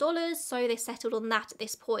 $2,000, so they settled on that at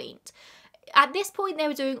this point. At this point, they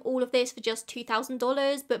were doing all of this for just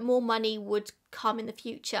 $2,000, but more money would come in the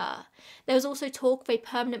future. There was also talk of a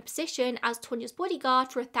permanent position as Tonya's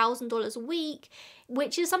bodyguard for $1,000 a week,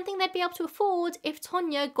 which is something they'd be able to afford if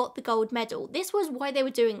Tonya got the gold medal. This was why they were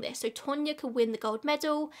doing this, so Tonya could win the gold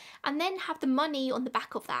medal and then have the money on the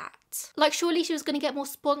back of that. Like, surely she was going to get more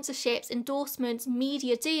sponsorships, endorsements,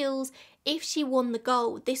 media deals if she won the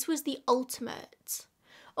gold. This was the ultimate.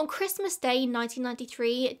 On Christmas Day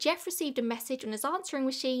 1993, Jeff received a message on his answering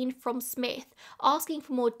machine from Smith asking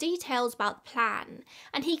for more details about the plan,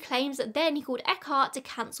 and he claims that then he called Eckhart to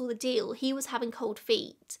cancel the deal. He was having cold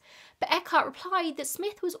feet. But Eckhart replied that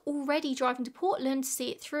Smith was already driving to Portland to see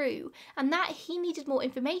it through, and that he needed more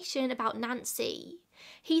information about Nancy.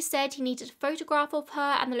 He said he needed a photograph of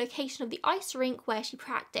her and the location of the ice rink where she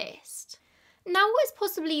practiced. Now, what is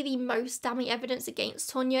possibly the most damning evidence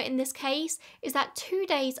against Tonya in this case is that 2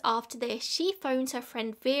 days after this, she phones her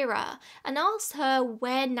friend Vera and asks her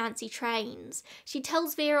where Nancy trains. She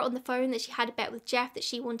tells Vera on the phone that she had a bet with Jeff that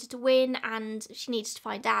she wanted to win and she needed to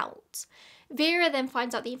find out. Vera then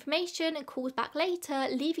finds out the information and calls back later,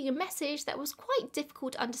 leaving a message that was quite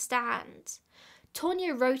difficult to understand.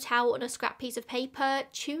 Tonya wrote out on a scrap piece of paper,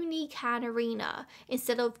 Tony Can Arena,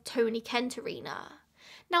 instead of Tony Kent Arena.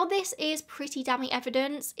 Now, this is pretty damning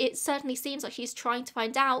evidence. It certainly seems like she's trying to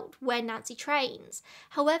find out where Nancy trains.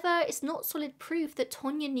 However, it's not solid proof that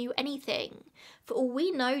Tonya knew anything. For all we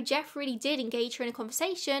know, Jeff really did engage her in a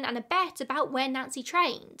conversation and a bet about where Nancy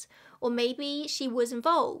trained. Or maybe she was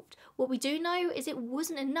involved. What we do know is it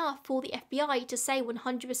wasn't enough for the FBI to say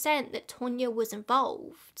 100% that Tonya was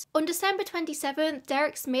involved. On December 27th,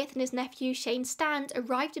 Derek Smith and his nephew Shane Stant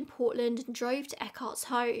arrived in Portland and drove to Eckhart's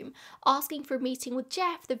home, asking for a meeting with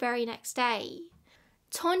Jeff the very next day.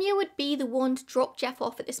 Tonya would be the one to drop Jeff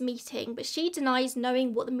off at this meeting, but she denies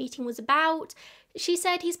knowing what the meeting was about. She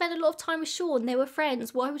said he spent a lot of time with Sean, they were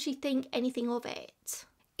friends, why would she think anything of it?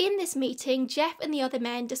 In this meeting, Jeff and the other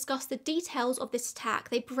men discussed the details of this attack.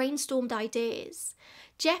 They brainstormed ideas.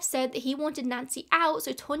 Jeff said that he wanted Nancy out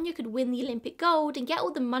so Tonya could win the Olympic gold and get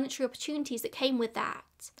all the monetary opportunities that came with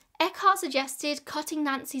that. Eckhart suggested cutting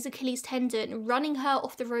Nancy's Achilles tendon, running her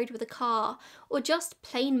off the road with a car, or just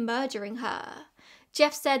plain murdering her.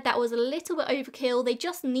 Jeff said that was a little bit overkill. They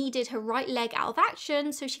just needed her right leg out of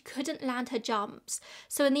action so she couldn't land her jumps.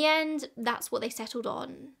 So in the end, that's what they settled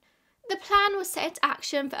on. The plan was set into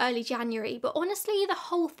action for early January, but honestly, the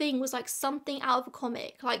whole thing was like something out of a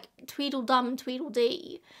comic, like Tweedledum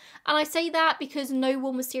Tweedledee. And I say that because no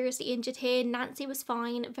one was seriously injured here. Nancy was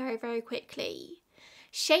fine very, very quickly.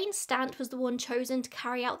 Shane Stant was the one chosen to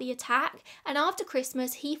carry out the attack, and after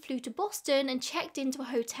Christmas, he flew to Boston and checked into a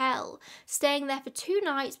hotel, staying there for 2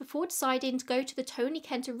 nights before deciding to go to the Tony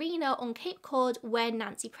Kent Arena on Cape Cod where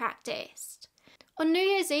Nancy practiced. On New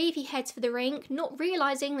Year's Eve, he heads for the rink, not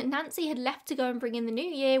realising that Nancy had left to go and bring in the new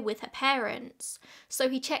year with her parents. So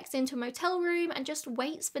he checks into a motel room and just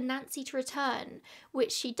waits for Nancy to return,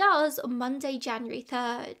 which she does on Monday, January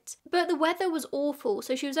 3rd. But the weather was awful,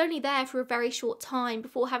 so she was only there for a very short time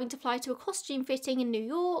before having to fly to a costume fitting in New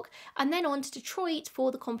York and then on to Detroit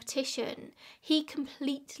for the competition. He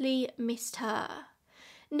completely missed her.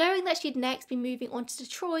 Knowing that she'd next be moving on to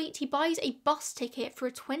Detroit, he buys a bus ticket for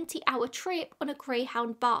a 20-hour trip on a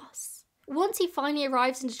Greyhound bus. Once he finally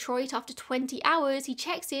arrives in Detroit after 20 hours, he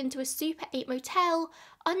checks into a Super 8 motel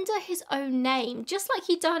under his own name, just like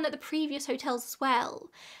he'd done at the previous hotels as well.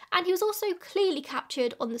 And he was also clearly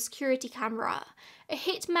captured on the security camera. A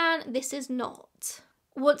hitman this is not.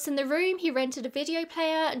 Once in the room, he rented a video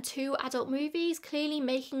player and 2 adult movies, clearly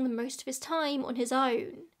making the most of his time on his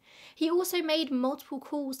own. He also made multiple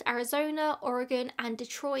calls to Arizona, Oregon and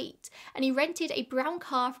Detroit, and he rented a brown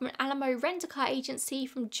car from an Alamo rent-a-car agency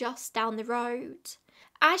from just down the road.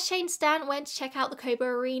 As Shane Stant went to check out the Cobo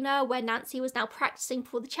Arena, where Nancy was now practicing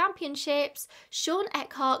for the championships, Sean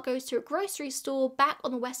Eckhart goes to a grocery store back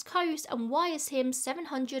on the West Coast and wires him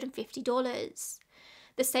 $750.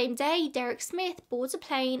 The same day, Derek Smith boards a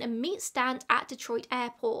plane and meets Stant at Detroit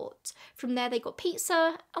Airport. From there they got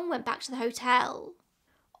pizza and went back to the hotel.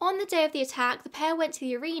 On the day of the attack, the pair went to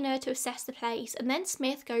the arena to assess the place, and then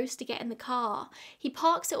Smith goes to get in the car. He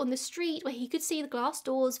parks it on the street where he could see the glass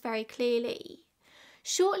doors very clearly.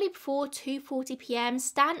 Shortly before 2:40 p.m,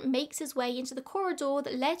 Stant makes his way into the corridor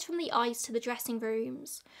that led from the ice to the dressing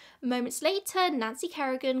rooms. Moments later, Nancy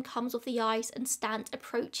Kerrigan comes off the ice and Stant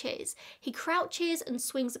approaches. He crouches and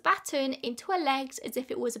swings a baton into her legs as if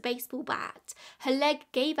it was a baseball bat. Her leg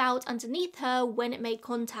gave out underneath her when it made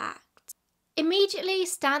contact. Immediately,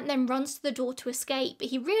 Stant then runs to the door to escape, but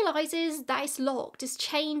he realises that it's locked, it's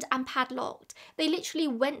chained and padlocked. They literally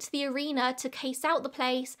went to the arena to case out the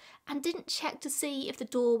place and didn't check to see if the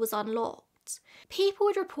door was unlocked. People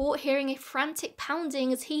would report hearing a frantic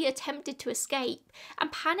pounding as he attempted to escape,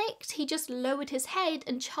 and panicked, he just lowered his head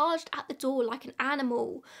and charged at the door like an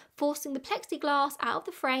animal, forcing the plexiglass out of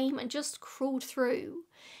the frame and just crawled through.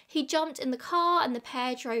 He jumped in the car and the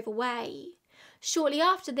pair drove away. Shortly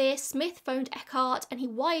after this, Smith phoned Eckhart and he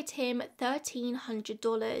wired him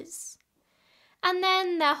 $1,300. And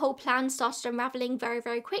then their whole plan started unravelling very,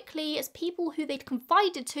 very quickly as people who they'd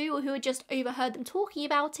confided to or who had just overheard them talking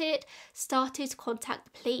about it started to contact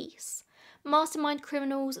the police. Mastermind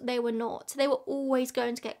criminals, they were not. They were always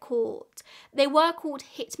going to get caught. They were called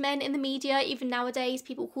hitmen in the media. Even nowadays,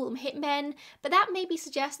 people call them hitmen, but that maybe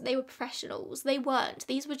suggests that they were professionals. They weren't.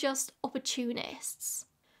 These were just opportunists.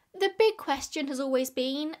 The big question has always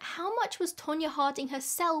been, how much was Tonya Harding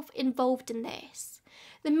herself involved in this?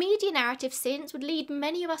 The media narrative since would lead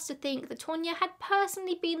many of us to think that Tonya had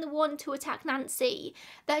personally been the one to attack Nancy,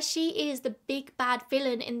 that she is the big bad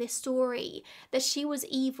villain in this story, that she was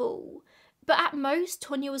evil. But at most,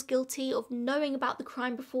 Tonya was guilty of knowing about the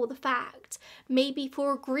crime before the fact, maybe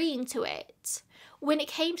for agreeing to it. When it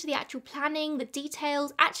came to the actual planning, the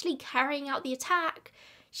details, actually carrying out the attack,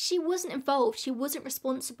 she wasn't involved, she wasn't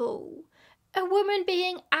responsible. A woman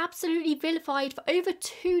being absolutely vilified for over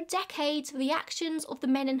 2 decades for the actions of the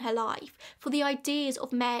men in her life, for the ideas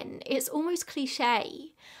of men. It's almost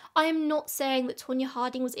cliche. I am not saying that Tonya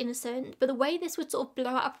Harding was innocent, but the way this would sort of blow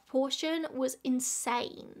out of proportion was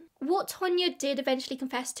insane. What Tonya did eventually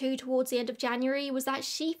confess to towards the end of January was that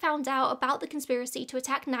she found out about the conspiracy to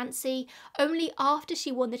attack Nancy only after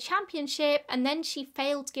she won the championship, and then she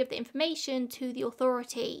failed to give the information to the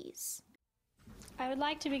authorities. I would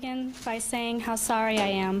like to begin by saying how sorry I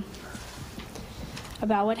am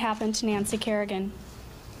about what happened to Nancy Kerrigan.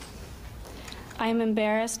 I am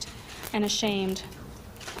embarrassed and ashamed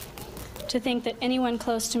to think that anyone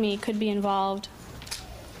close to me could be involved.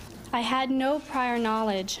 I had no prior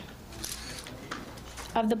knowledge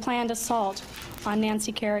of the planned assault on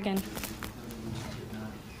Nancy Kerrigan.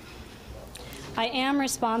 I am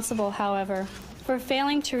responsible, however, for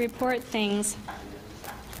failing to report things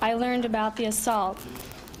I learned about the assault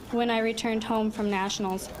when I returned home from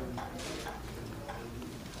nationals.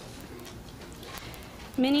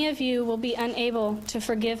 Many of you will be unable to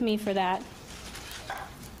forgive me for that.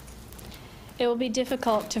 It will be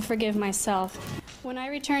difficult to forgive myself. When I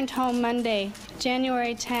returned home Monday,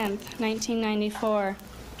 January 10th, 1994,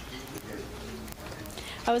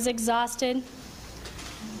 I was exhausted,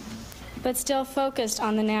 but still focused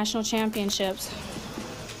on the national championships.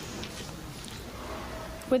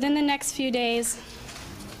 Within the next few days,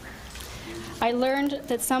 I learned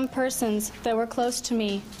that some persons that were close to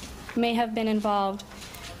me may have been involved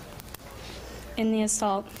in the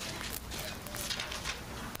assault.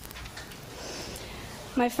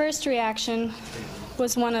 My first reaction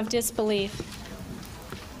was one of disbelief,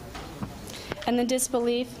 and the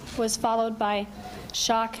disbelief was followed by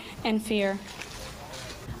shock and fear.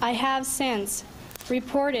 I have since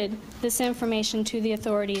reported this information to the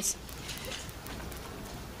authorities.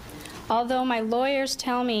 Although my lawyers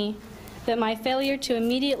tell me that my failure to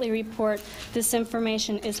immediately report this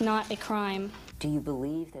information is not a crime. Do you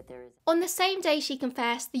believe that there is... On the same day she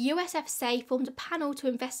confessed, the USFSA formed a panel to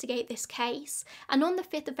investigate this case, and on the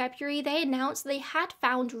 5th of February they announced they had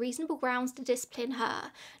found reasonable grounds to discipline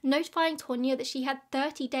her, notifying Tonya that she had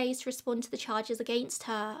 30 days to respond to the charges against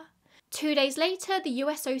her. 2 days later, the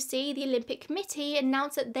USOC, the Olympic Committee,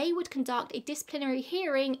 announced that they would conduct a disciplinary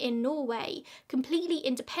hearing in Norway, completely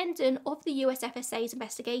independent of the USFSA's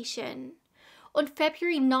investigation. On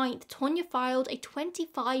February 9th, Tonya filed a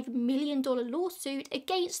 $25 million lawsuit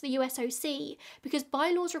against the USOC because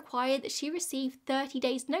bylaws required that she receive 30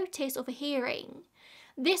 days notice of a hearing.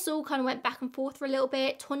 This all kind of went back and forth for a little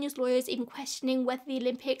bit, Tonya's lawyers even questioning whether the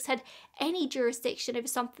Olympics had any jurisdiction over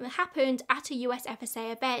something that happened at a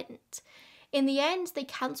USFSA event. In the end, they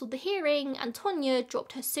cancelled the hearing and Tonya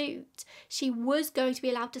dropped her suit. She was going to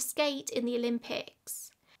be allowed to skate in the Olympics.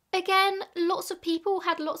 Again, lots of people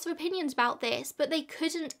had lots of opinions about this, but they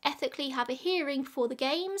couldn't ethically have a hearing for the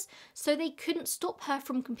games, so they couldn't stop her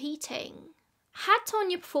from competing. Had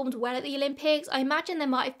Tonya performed well at the Olympics, I imagine there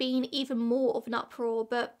might have been even more of an uproar,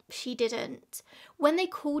 but she didn't. When they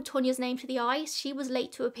called Tonya's name to the ice, she was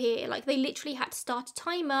late to appear. Like, they literally had to start a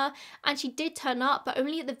timer, and she did turn up, but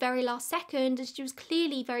only at the very last second, and she was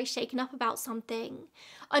clearly very shaken up about something.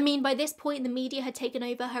 I mean, by this point, the media had taken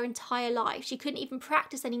over her entire life. She couldn't even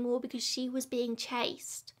practice anymore because she was being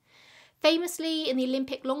chased. Famously, in the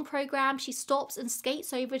Olympic long programme, she stops and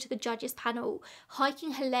skates over to the judges' panel,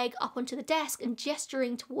 hiking her leg up onto the desk and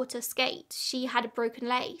gesturing towards her skate. She had a broken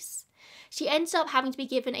lace. She ends up having to be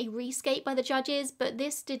given a reskate by the judges, but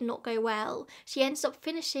this did not go well. She ends up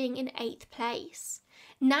finishing in 8th place.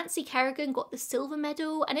 Nancy Kerrigan got the silver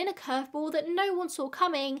medal, and in a curveball that no one saw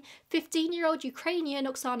coming, 15-year-old Ukrainian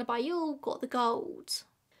Oksana Bayul got the gold.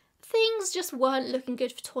 Things just weren't looking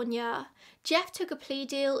good for Tonya. Jeff took a plea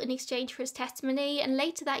deal in exchange for his testimony, and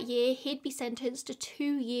later that year he'd be sentenced to 2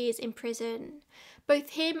 years in prison.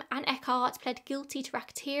 Both him and Eckhart pled guilty to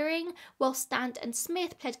racketeering, while Stant and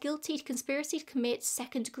Smith pled guilty to conspiracy to commit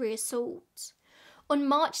second-degree assault. On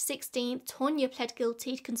March 16th, Tonya pled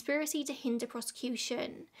guilty to conspiracy to hinder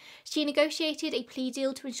prosecution. She negotiated a plea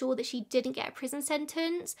deal to ensure that she didn't get a prison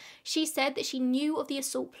sentence. She said that she knew of the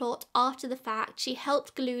assault plot after the fact. She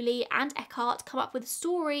helped Galuli and Eckhart come up with a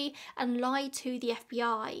story and lied to the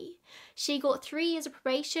FBI. She got 3 years of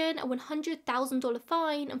probation, a $100,000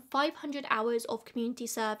 fine, and 500 hours of community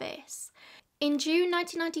service. In June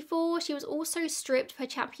 1994, she was also stripped of her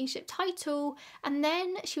championship title, and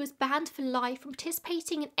then she was banned for life from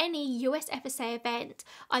participating in any USFSA event,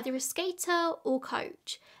 either as skater or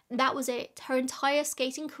coach. That was it. Her entire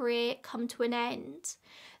skating career come to an end.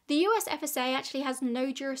 The USFSA actually has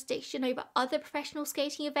no jurisdiction over other professional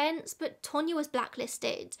skating events, but Tonya was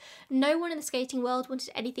blacklisted. No one in the skating world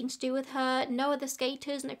wanted anything to do with her, no other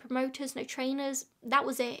skaters, no promoters, no trainers. That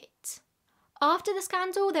was it. After the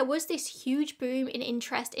scandal, there was this huge boom in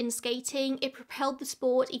interest in skating. It propelled the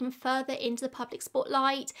sport even further into the public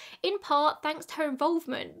spotlight, in part thanks to her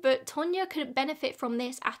involvement, but Tonya couldn't benefit from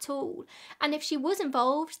this at all. And if she was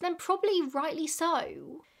involved, then probably rightly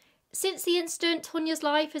so. Since the incident, Tonya's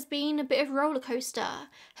life has been a bit of a roller coaster.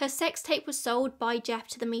 Her sex tape was sold by Jeff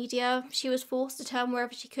to the media. She was forced to turn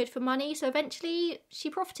wherever she could for money, so eventually she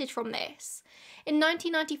profited from this. In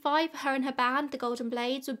 1995, her and her band, the Golden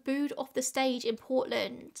Blades, were booed off the stage in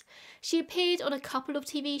Portland. She appeared on a couple of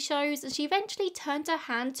TV shows, and she eventually turned her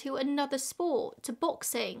hand to another sport, to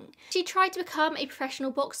boxing. She tried to become a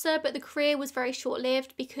professional boxer, but the career was very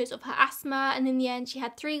short-lived because of her asthma, and in the end she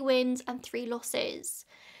had 3 wins and 3 losses.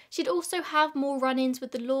 She'd also have more run-ins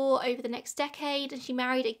with the law over the next decade, and she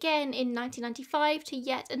married again in 1995 to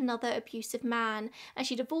yet another abusive man, and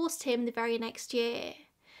she divorced him the very next year.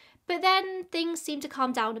 But then things seemed to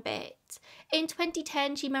calm down a bit. In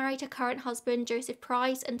 2010, she married her current husband, Joseph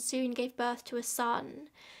Price, and soon gave birth to a son.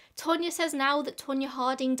 Tonya says now that Tonya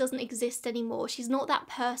Harding doesn't exist anymore. She's not that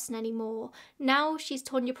person anymore. Now she's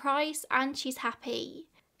Tonya Price, and she's happy.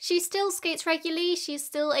 She still skates regularly. She's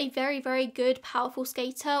still a very, very good, powerful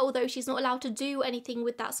skater, although she's not allowed to do anything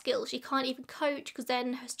with that skill. She can't even coach because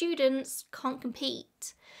then her students can't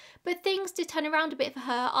compete. But things did turn around a bit for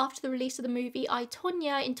her after the release of the movie I,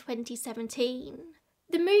 Tonya in 2017.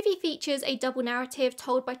 The movie features a double narrative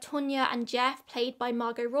told by Tonya and Jeff, played by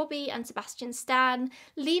Margot Robbie and Sebastian Stan,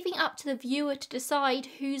 leaving up to the viewer to decide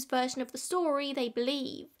whose version of the story they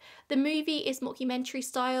believe. The movie is mockumentary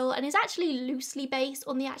style and is actually loosely based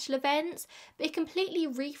on the actual events, but it completely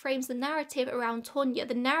reframes the narrative around Tonya,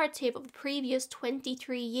 the narrative of the previous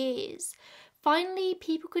 23 years. Finally,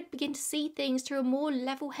 people could begin to see things through a more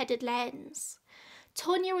level-headed lens.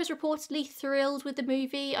 Tonya was reportedly thrilled with the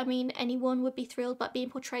movie. I mean, anyone would be thrilled by being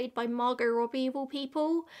portrayed by Margot Robbie of all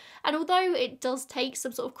people. And although it does take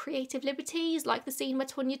some sort of creative liberties, like the scene where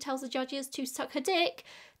Tonya tells the judges to suck her dick,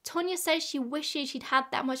 Tonya says she wishes she'd had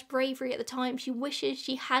that much bravery at the time. She wishes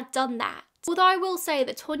she had done that. Although I will say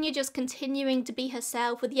that Tonya just continuing to be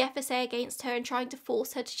herself with the FSA against her and trying to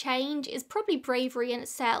force her to change is probably bravery in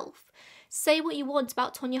itself. Say what you want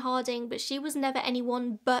about Tonya Harding, but she was never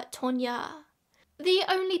anyone but Tonya. The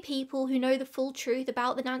only people who know the full truth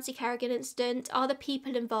about the Nancy Kerrigan incident are the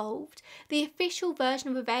people involved. The official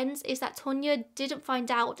version of events is that Tonya didn't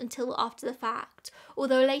find out until after the fact,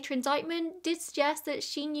 although a later indictment did suggest that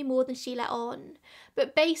she knew more than she let on.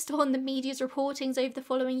 But based on the media's reportings over the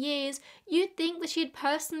following years, you'd think that she had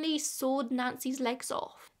personally sawed Nancy's legs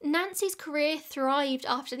off. Nancy's career thrived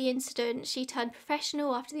after the incident. She turned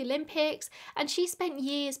professional after the Olympics, and she spent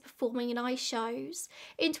years performing in ice shows.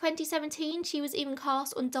 In 2017, she was even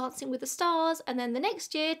cast on Dancing with the Stars, and then the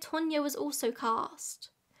next year, Tonya was also cast.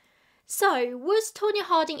 So, was Tonya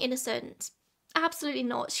Harding innocent? Absolutely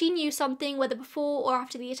not. She knew something, whether before or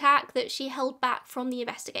after the attack, that she held back from the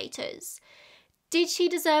investigators. Did she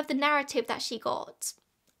deserve the narrative that she got?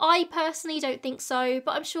 I personally don't think so,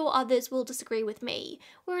 but I'm sure others will disagree with me.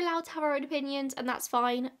 We're allowed to have our own opinions, and that's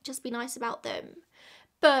fine, just be nice about them.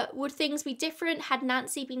 But would things be different had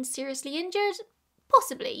Nancy been seriously injured?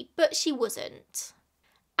 Possibly, but she wasn't.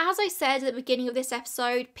 As I said at the beginning of this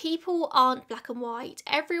episode, people aren't black and white.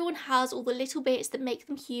 Everyone has all the little bits that make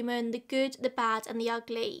them human, the good, the bad, and the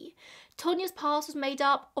ugly. Tonya's past was made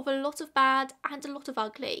up of a lot of bad and a lot of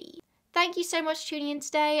ugly. Thank you so much for tuning in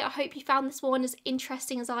today. I hope you found this one as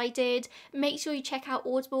interesting as I did. Make sure you check out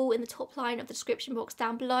Audible in the top line of the description box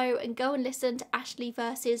down below and go and listen to Ashley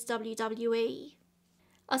vs WWE.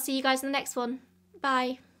 I'll see you guys in the next one.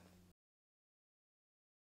 Bye.